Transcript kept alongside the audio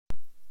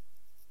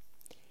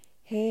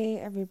Hey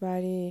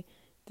everybody,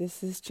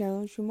 this is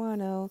Challenge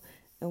Humano,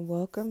 and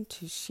welcome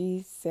to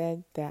She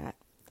Said That.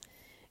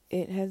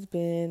 It has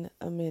been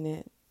a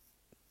minute.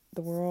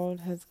 The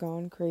world has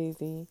gone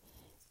crazy,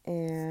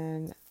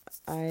 and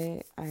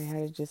I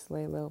had to just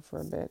lay low for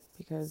a bit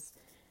because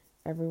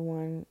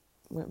everyone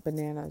went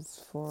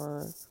bananas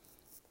for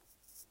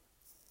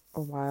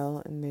a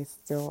while, and they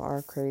still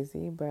are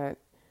crazy. But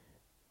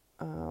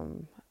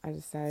I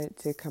decided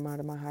to come out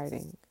of my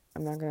hiding.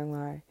 I'm not gonna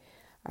lie,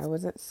 I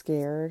wasn't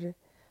scared.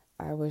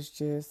 I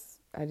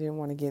didn't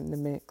want to get in the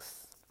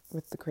mix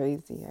with the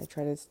crazy. I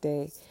try to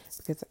stay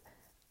because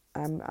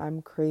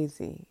I'm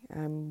crazy.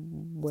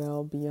 I'm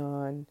well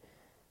beyond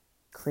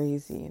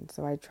crazy, and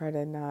so I try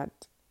to not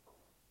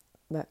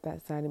let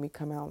that side of me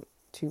come out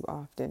too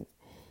often.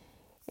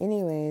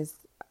 Anyways,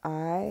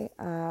 I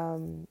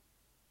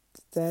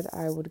said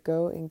I would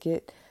go and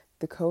get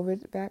the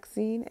COVID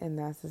vaccine, and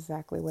that's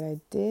exactly what I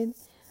did.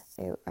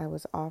 I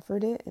was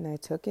offered it, and I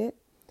took it.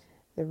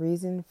 The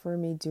reason for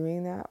me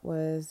doing that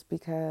was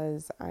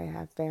because I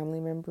have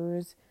family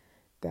members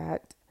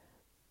that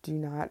do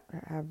not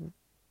have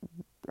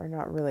are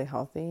not really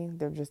healthy.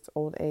 They're just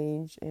old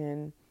age,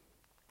 and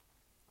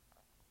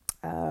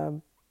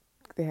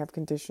they have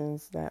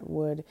conditions that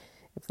would,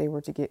 if they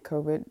were to get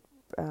COVID,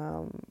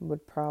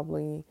 would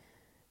probably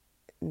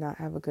not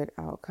have a good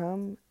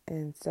outcome.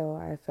 And so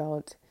I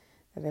felt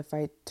that if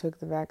I took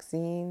the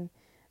vaccine,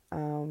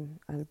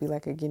 I would be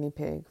like a guinea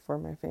pig for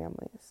my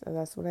family. So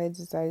that's what I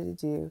decided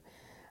to do.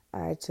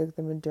 I took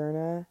the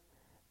Moderna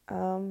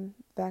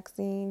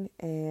vaccine,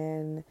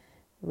 and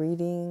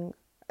reading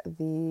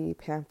the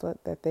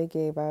pamphlet that they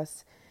gave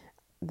us,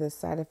 the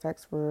side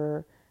effects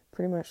were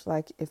pretty much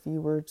like if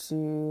you were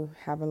to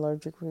have an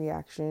allergic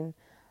reaction.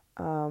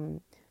 But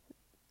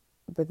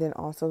then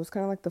also, it's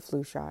kind of like the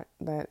flu shot,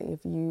 that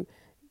if you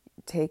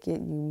take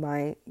it, you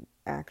might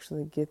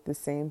actually get the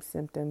same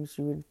symptoms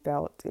you would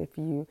felt if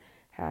you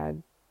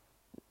had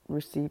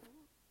received,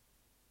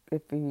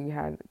 if you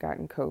had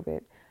gotten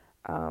COVID.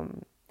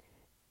 Um,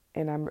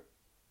 and I'm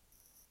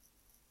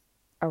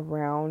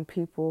around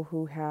people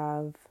who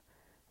have,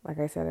 like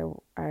I said,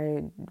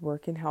 I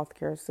work in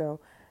healthcare,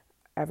 so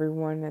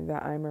everyone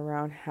that I'm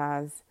around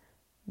has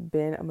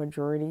been, a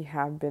majority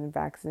have been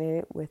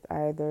vaccinated with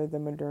either the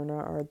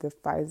Moderna or the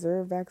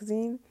Pfizer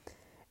vaccine,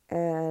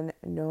 and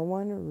no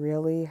one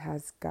really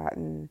has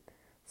gotten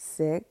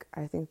sick.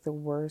 I think the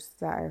worst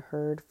that I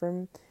heard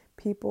from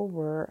people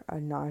were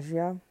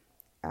nausea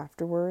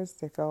afterwards.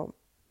 They felt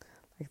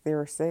like they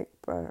were sick,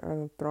 but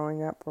or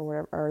throwing up or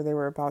whatever, or they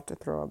were about to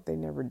throw up. They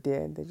never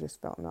did. They just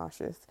felt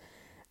nauseous.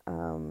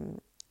 And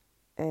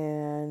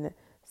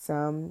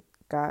some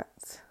got,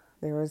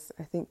 there was,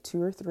 I think,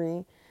 two or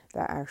three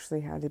that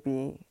actually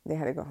they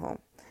had to go home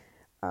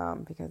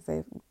because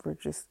they were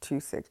just too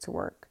sick to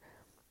work.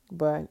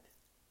 But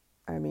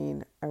I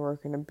mean, I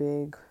work in a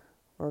big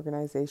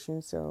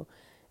organization, so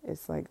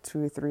it's like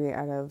two or three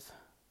out of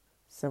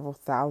several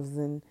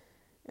thousand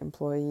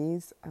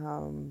employees.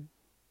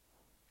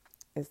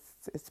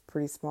 It's a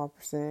pretty small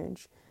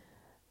percentage.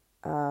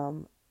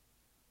 Um,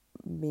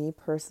 Me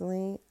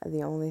personally,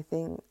 the only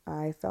thing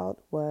I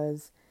felt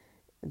was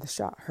the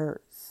shot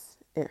hurts.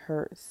 It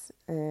hurts,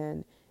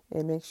 and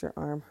it makes your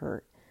arm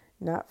hurt.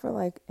 Not for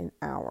like an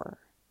hour.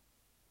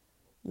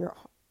 Your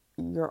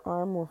your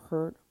arm will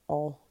hurt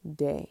all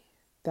day.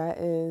 That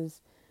is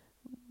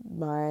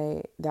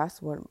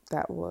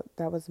that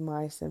was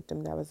my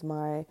symptom. That was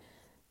my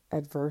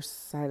adverse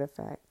side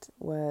effect,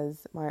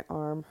 was my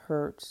arm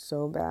hurt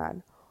so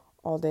bad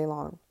all day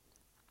long.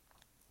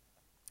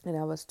 And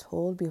I was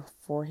told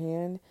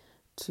beforehand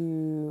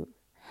to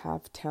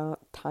have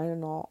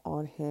Tylenol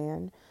on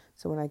hand,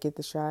 so when I get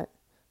the shot,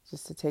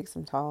 just to take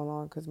some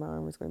Tylenol because my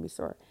arm was going to be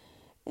sore.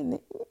 And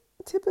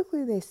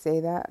typically they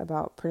say that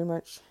about pretty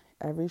much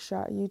every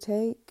shot you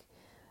take.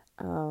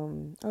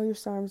 Oh, your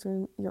arm is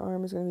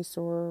going to be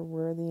sore.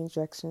 Where the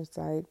injection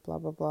site, blah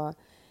blah blah.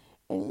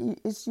 And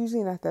it's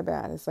usually not that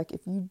bad. It's like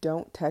if you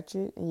don't touch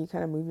it and you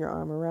kind of move your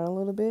arm around a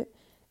little bit,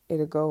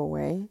 it'll go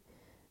away.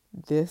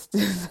 This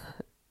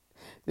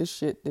this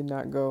shit did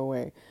not go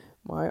away.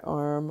 My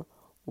arm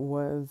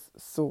was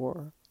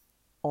sore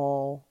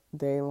all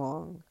day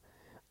long.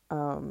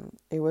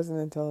 It wasn't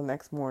until the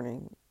next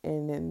morning,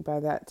 and then by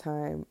that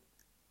time,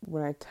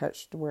 when I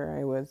touched where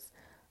I was,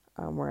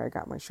 where I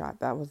got my shot,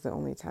 that was the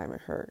only time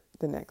it hurt.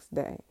 The next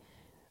day,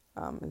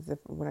 as if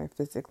when I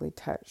physically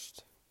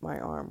touched my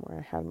arm where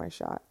I had my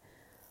shot.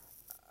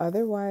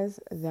 Otherwise,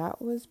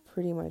 that was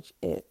pretty much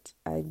it.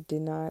 I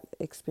did not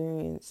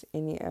experience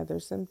any other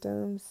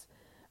symptoms.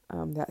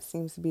 That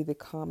seems to be the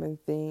common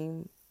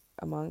theme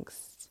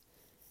amongst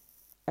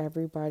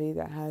everybody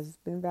that has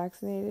been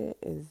vaccinated,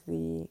 is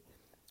the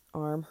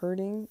arm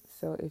hurting.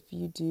 So if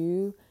you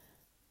do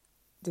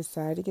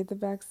decide to get the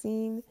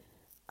vaccine,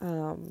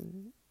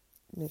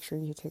 make sure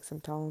you take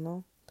some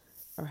Tylenol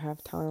or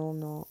have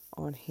Tylenol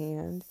on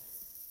hand.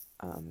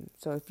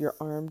 So if your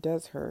arm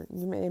does hurt, it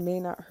may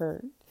not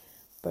hurt,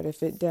 but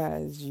if it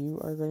does, you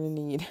are going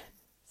to need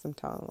some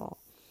Tylenol.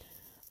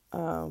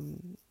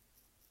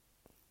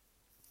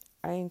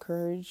 I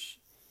encourage,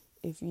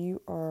 if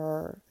you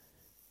are,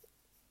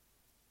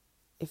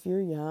 if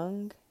you're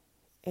young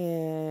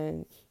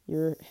and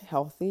you're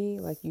healthy,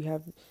 like you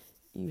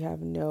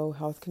have no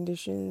health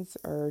conditions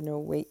or no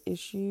weight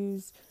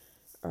issues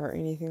or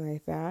anything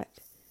like that,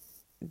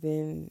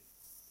 then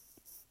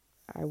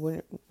I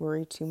wouldn't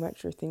worry too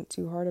much or think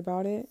too hard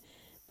about it.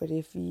 But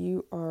if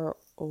you are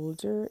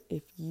older,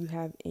 if you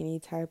have any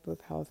type of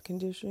health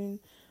condition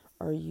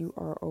or you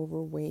are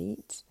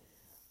overweight,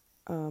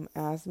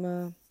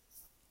 asthma,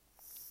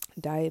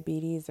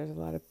 diabetes, there's a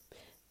lot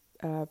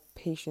of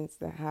patients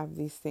that have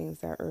these things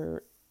that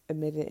are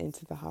admitted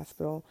into the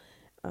hospital,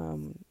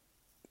 um,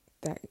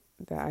 that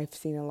I've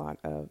seen a lot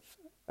of,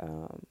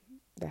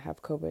 that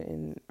have COVID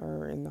and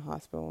are in the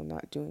hospital and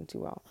not doing too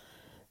well.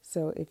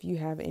 So if you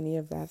have any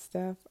of that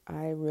stuff,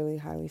 I really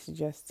highly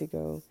suggest to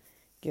go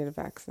get a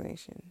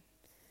vaccination.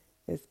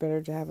 It's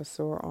better to have a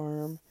sore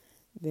arm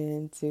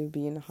than to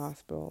be in the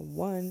hospital.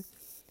 One,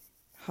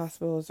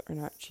 hospitals are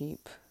not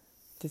cheap.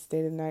 To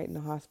stay the night in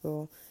the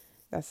hospital,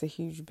 that's a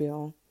huge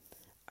bill.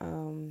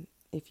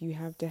 If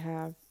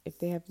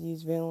they have to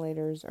use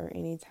ventilators or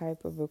any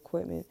type of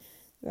equipment,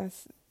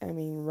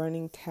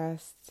 running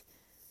tests,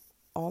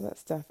 all that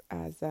stuff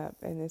adds up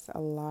and it's a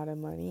lot of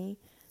money.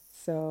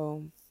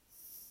 So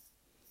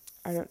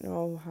I don't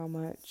know how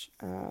much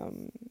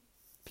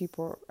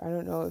I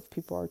don't know if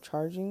people are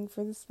charging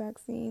for this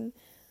vaccine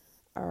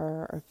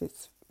or if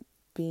it's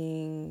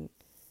being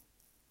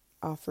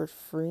offered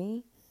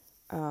free.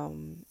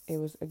 It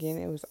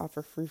was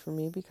offered free for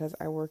me because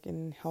I work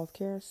in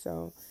healthcare.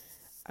 So,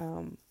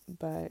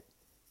 but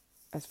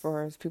as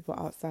far as people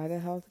outside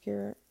of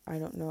healthcare, I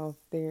don't know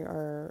if they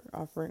are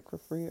offering it for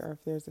free or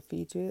if there's a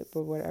fee to it.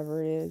 But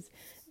whatever it is,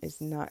 it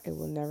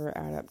will never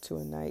add up to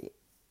one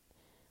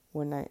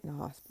night in the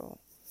hospital.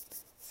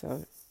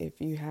 So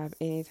if you have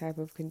any type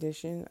of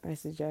condition, I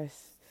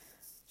suggest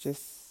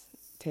just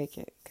take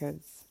it,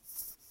 because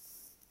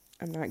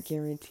I'm not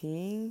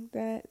guaranteeing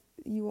that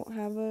you won't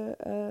have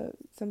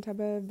some type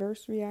of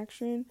adverse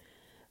reaction,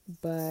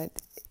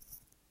 but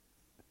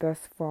thus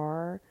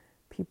far,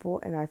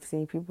 and I've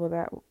seen people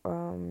that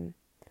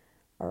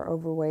are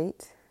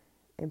overweight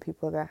and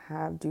people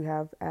that do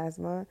have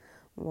asthma.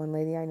 One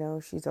lady I know,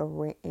 she's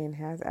overweight and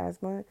has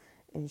asthma,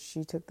 and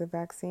she took the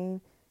vaccine.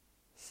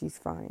 She's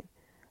fine.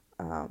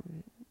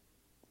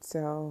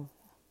 So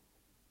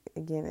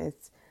again,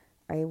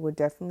 I would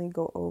definitely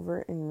go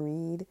over and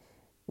read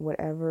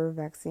whatever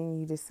vaccine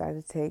you decide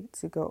to take,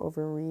 to go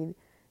over and read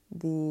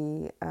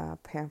the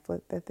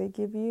pamphlet that they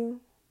give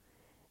you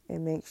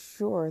and make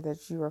sure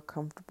that you are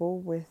comfortable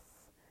with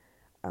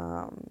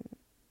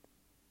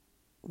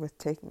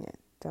taking it.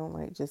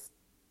 Don't just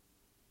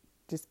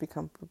be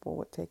comfortable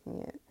with taking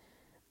it.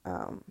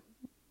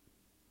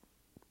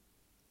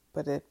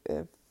 But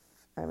if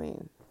I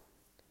mean,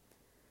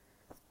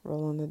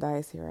 rolling the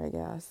dice here, I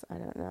guess. I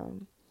don't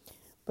know.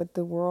 But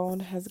the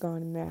world has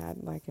gone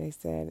mad, like I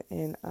said,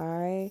 and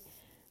I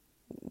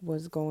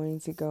was going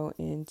to go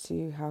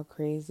into how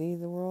crazy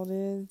the world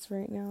is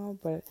right now,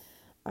 but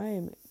I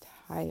am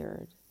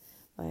tired.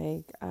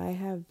 Like, I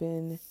have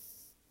been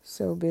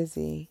so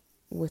busy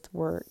with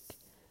work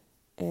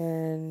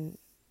and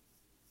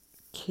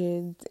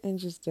kids and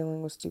just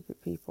dealing with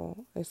stupid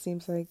people. It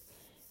seems like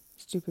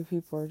stupid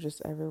people are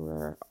just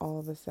everywhere all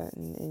of a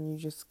sudden, and you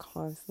just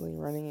constantly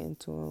running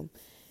into them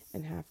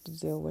and have to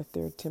deal with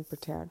their temper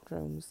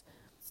tantrums.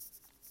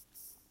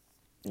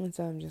 And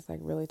so I'm just like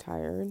really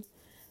tired.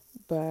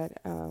 But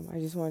I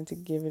just wanted to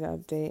give an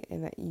update,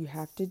 and that you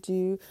have to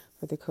do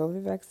for the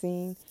COVID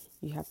vaccine,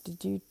 you have to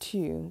do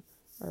 2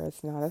 or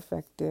it's not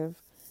effective.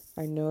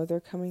 I know they're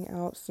coming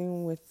out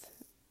soon with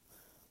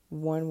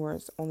one where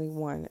it's only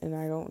 1, and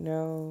I don't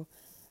know.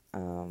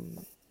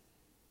 I'm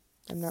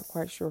not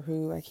quite sure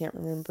who. I can't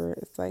remember.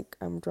 It's like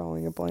I'm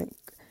drawing a blank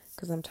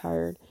because I'm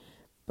tired.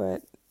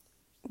 But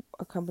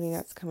a company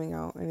that's coming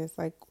out, and it's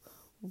like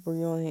where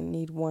you only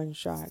need 1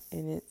 shot,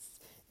 and it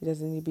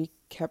doesn't need to be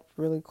kept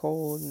really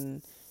cold,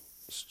 and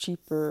it's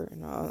cheaper,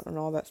 and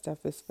all that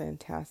stuff is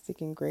fantastic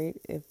and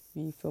great. If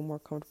you feel more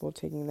comfortable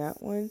taking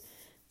that one,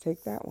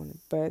 take that one.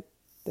 But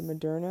the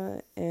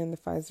Moderna and the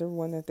Pfizer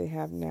one that they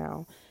have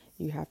now,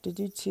 you have to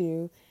do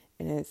 2,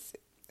 and it's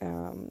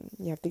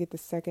you have to get the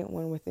second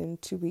one within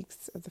 2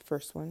 weeks of the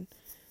first one.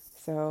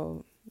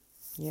 So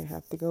you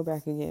have to go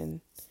back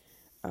again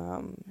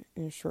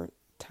in a short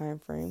time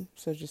frame.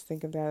 So just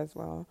think of that as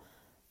well,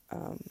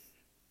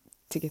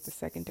 to get the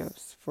second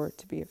dose for it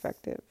to be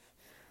effective.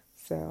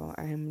 So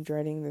I am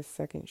dreading this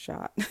second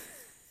shot.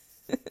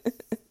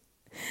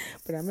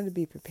 But I'm going to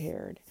be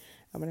prepared.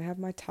 I'm going to have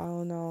my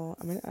Tylenol.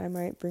 I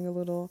might bring a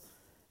little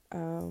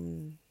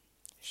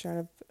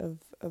shot of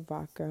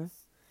vodka,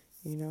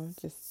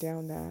 just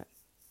down that.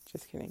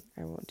 Just kidding.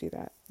 I won't do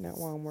that. Not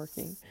while I'm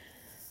working.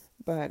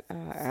 But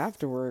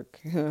after work,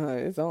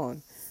 it's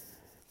on.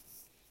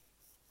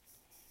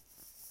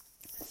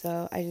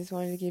 So I just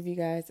wanted to give you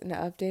guys an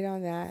update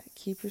on that.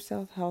 Keep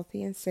yourself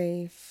healthy and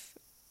safe.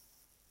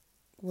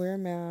 Wear a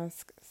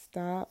mask.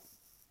 Stop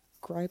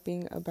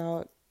griping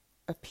about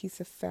a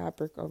piece of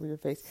fabric over your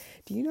face.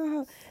 Do you know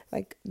how,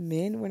 like,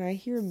 men, when I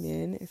hear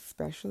men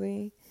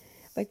especially,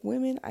 like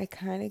women I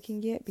kind of can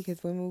get,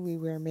 because women, we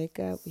wear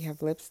makeup, we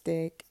have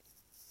lipstick,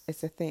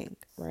 it's a thing,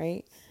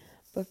 right?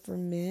 But for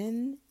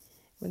men,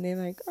 when they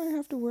like, oh, I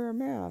have to wear a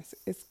mask,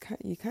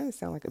 you kind of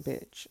sound like a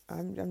bitch.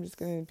 I'm just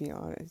gonna be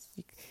honest.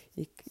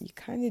 You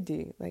kind of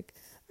do. Like,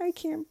 I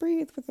can't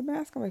breathe with the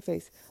mask on my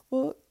face.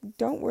 Well,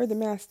 don't wear the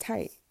mask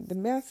tight. The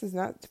mask is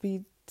not to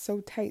be so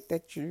tight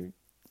that you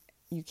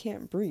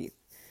can't breathe.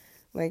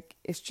 Like,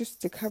 it's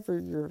just to cover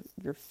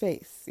your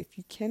face. If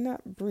you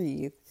cannot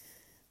breathe,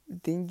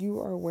 then you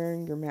are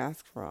wearing your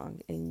mask wrong,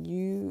 and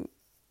you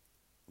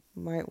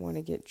might want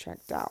to get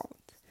checked out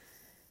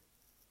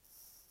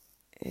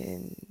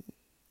and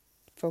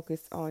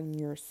focus on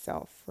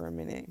yourself for a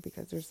minute,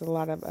 because there's a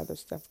lot of other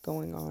stuff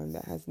going on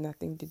that has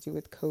nothing to do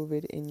with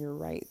COVID and your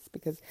rights,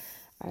 because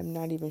I'm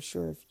not even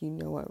sure if you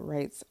know what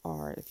rights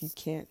are if you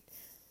can't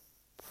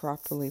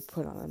properly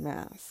put on a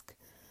mask.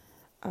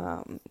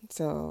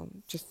 So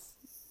just,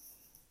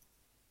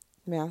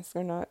 masks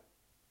are not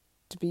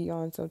to be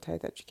on so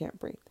tight that you can't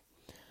breathe.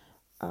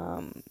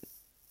 And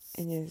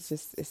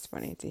it's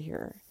funny to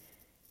hear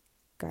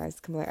guys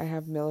come, like, I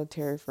have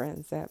military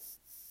friends that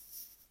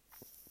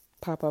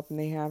pop up and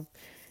they have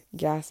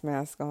gas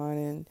mask on,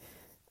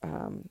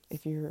 and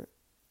if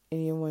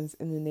anyone's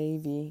in the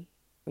Navy,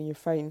 when you're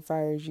fighting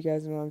fires, you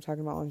guys know what I'm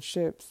talking about, on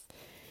ships,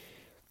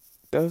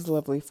 those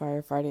lovely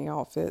firefighting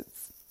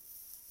outfits,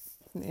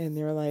 and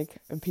they're like,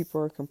 and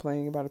people are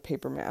complaining about a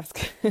paper mask.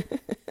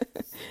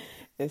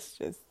 It's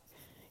just,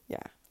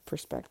 yeah,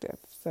 perspective.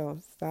 So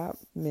stop,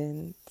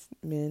 men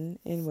and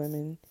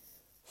women,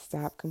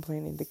 stop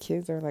complaining. The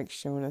kids are like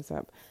showing us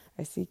up.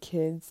 I see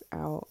kids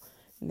out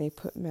and they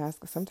put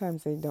masks.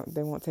 Sometimes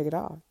they won't take it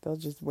off. They'll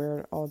just wear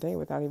it all day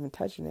without even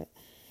touching it.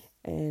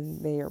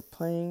 And they are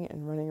playing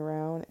and running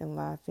around and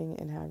laughing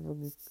and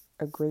having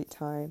a great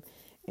time.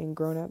 And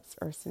grown-ups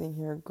are sitting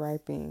here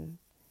griping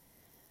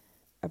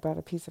about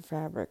a piece of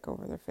fabric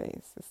over their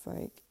face. It's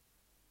like,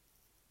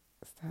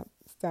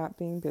 stop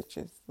being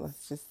bitches.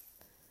 Let's just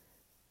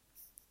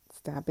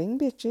stop being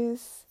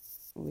bitches.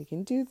 We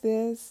can do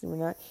this.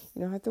 You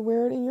don't have to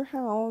wear it in your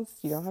house.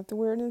 You don't have to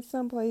wear it in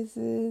some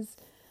places.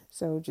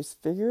 So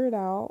just figure it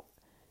out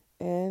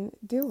and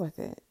deal with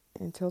it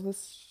until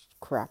this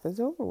crap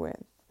is over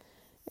with.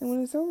 And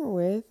when it's over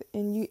with,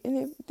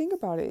 think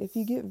about it, if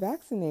you get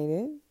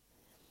vaccinated,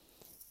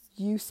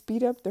 you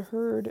speed up the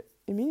herd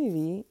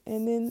immunity,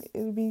 and then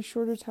it'll be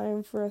shorter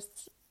time for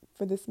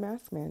this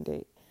mask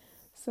mandate.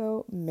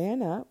 So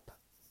man up,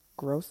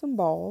 grow some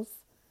balls,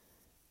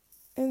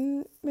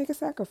 and make a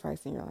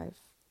sacrifice in your life.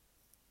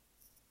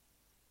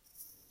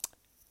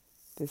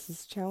 This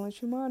is Challenge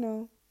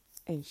Humano,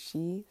 and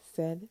she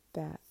said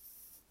that.